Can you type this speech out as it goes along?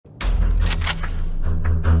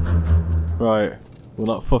Right, we're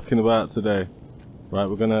not fucking about today. Right,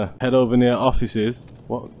 we're gonna head over near offices.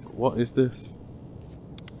 What is this?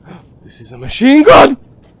 This is a machine gun!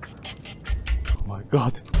 Oh my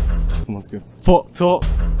god. Someone's getting fucked up.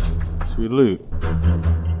 Should we loot?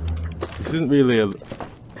 This isn't really a...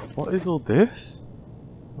 What is all this?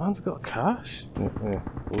 Man's got cash? Yeah.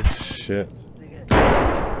 Oh shit.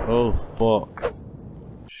 Oh fuck.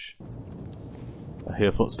 Shh. I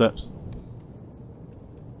hear footsteps.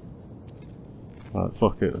 Right,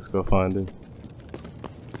 fuck it, let's go find him.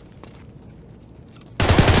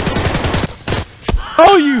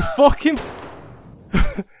 Oh, you fucking...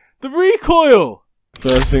 The recoil!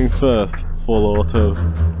 First things first, full auto.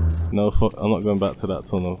 No fuck, I'm not going back to that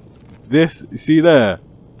tunnel. This, you see there?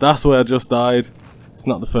 That's where I just died. It's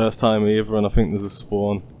not the first time either, and I think there's a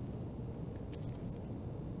spawn.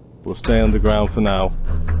 We'll stay underground for now.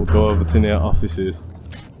 We'll go over to near offices.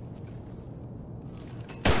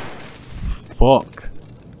 Fuck.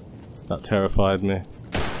 That terrified me.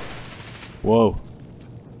 Whoa.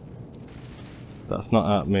 That's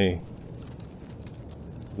not at me.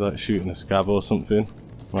 Is that shooting a scav or something?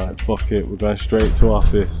 Right, fuck it. We're going straight to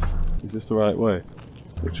office. Is this the right way?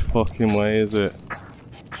 Which fucking way is it?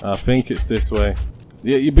 I think it's this way.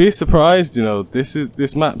 Yeah, you'd be surprised, you know. This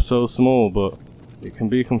map's so small, but it can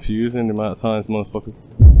be confusing the amount of times, motherfucker.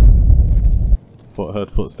 Thought I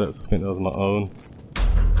heard footsteps. I think that was my own.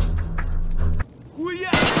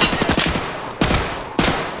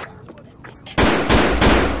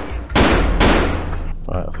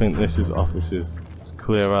 Right, I think this is offices. Let's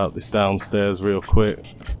clear out this downstairs real quick.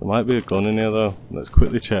 There might be a gun in here though. Let's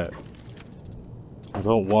quickly check. I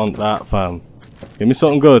don't want that, fam. Give me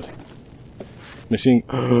something good. Machine.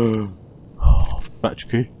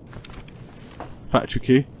 Factory key. Factory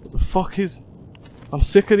key. What the fuck is... I'm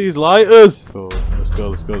sick of these lighters. Oh, let's go,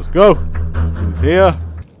 let's go, let's go. He's here.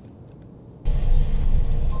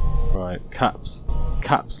 Right, caps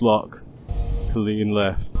lock to lean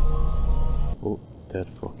left. Oh, dead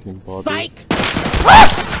fucking body. Psych!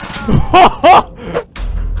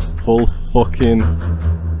 Full fucking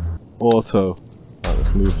auto. Right,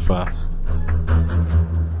 let's move fast.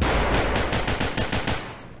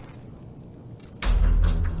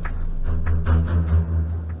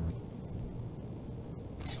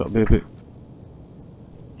 Gotta be a bit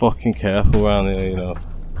fucking careful around here, you know.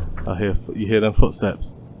 You hear them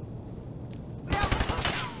footsteps.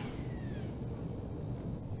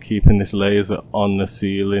 Keeping this laser on the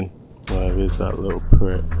ceiling. Where is that little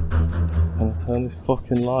prick? Can I turn this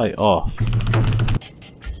fucking light off?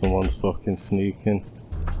 Someone's fucking sneaking.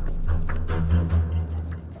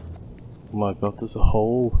 Oh my god, there's a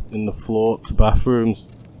hole in the floor to bathrooms.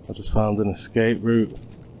 I just found an escape route.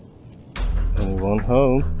 Anyone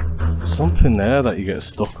home? There's something there that you get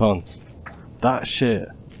stuck on. That shit.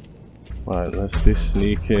 Right, let's be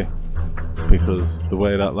sneaky. Because the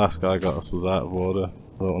way that last guy got us was out of order.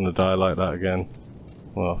 I don't want to die like that again.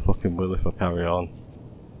 Well, I fucking will if I carry on.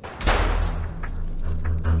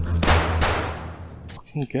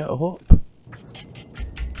 Fucking get up.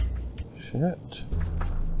 Shit.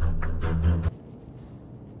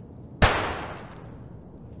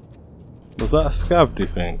 Was that a scav, do you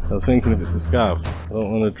think? I was thinking if it's a scav. I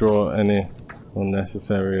don't want to draw any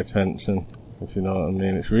unnecessary attention, if you know what I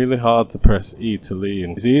mean. It's really hard to press E to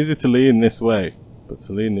lean. It's easy to lean this way, but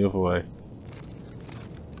to lean the other way.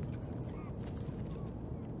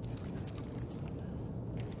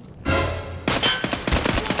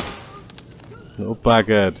 Little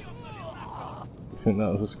baghead. You think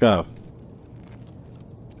that was a scav?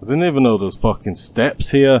 I didn't even know there was fucking steps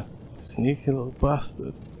here. Sneaky little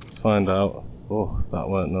bastard. Let's find out. Oh, that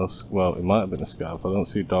weren't no... Well, it might have been a scav. I don't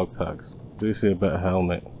see dog tags. I do see a better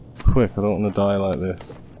helmet. Quick, I don't want to die like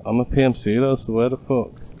this. I'm a PMC though, so where the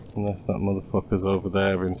fuck? Unless that motherfucker's over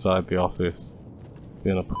there inside the office.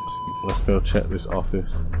 Being a pussy. Let's go check this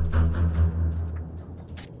office.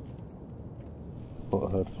 Thought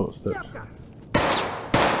I heard footsteps.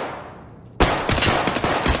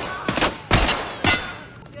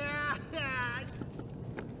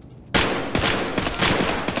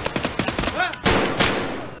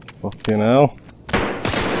 Fucking hell.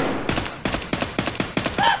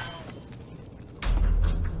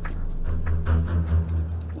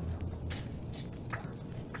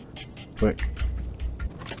 Quick.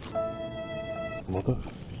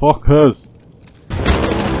 Motherfuckers!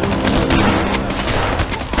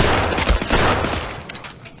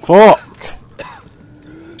 Fuck!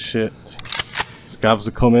 Shit. Scavs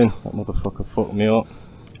are coming. That motherfucker fucked me up.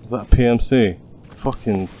 Is that a PMC?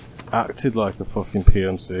 Fucking acted like a fucking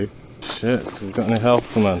PMC. Shit, have you got any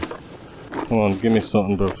health, man? Come on, give me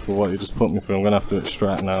something, bro, for what you just put me through. I'm gonna have to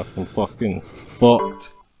extract now. I'm fucking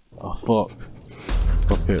fucked. Oh, fuck.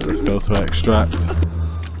 Fuck it, let's go to extract. I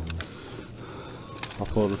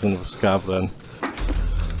thought there's another scab then.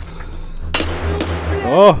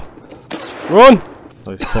 Oh! Run!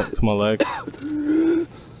 Oh, he's fucked my leg.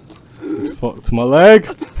 He's fucked my leg.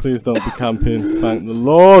 Please don't be camping. Thank the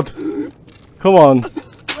Lord. Come on.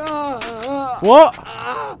 What?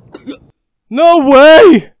 No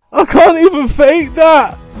way! I can't even fake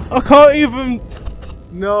that! I can't even...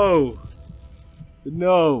 No.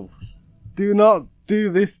 No. Do not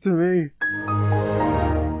do this to me.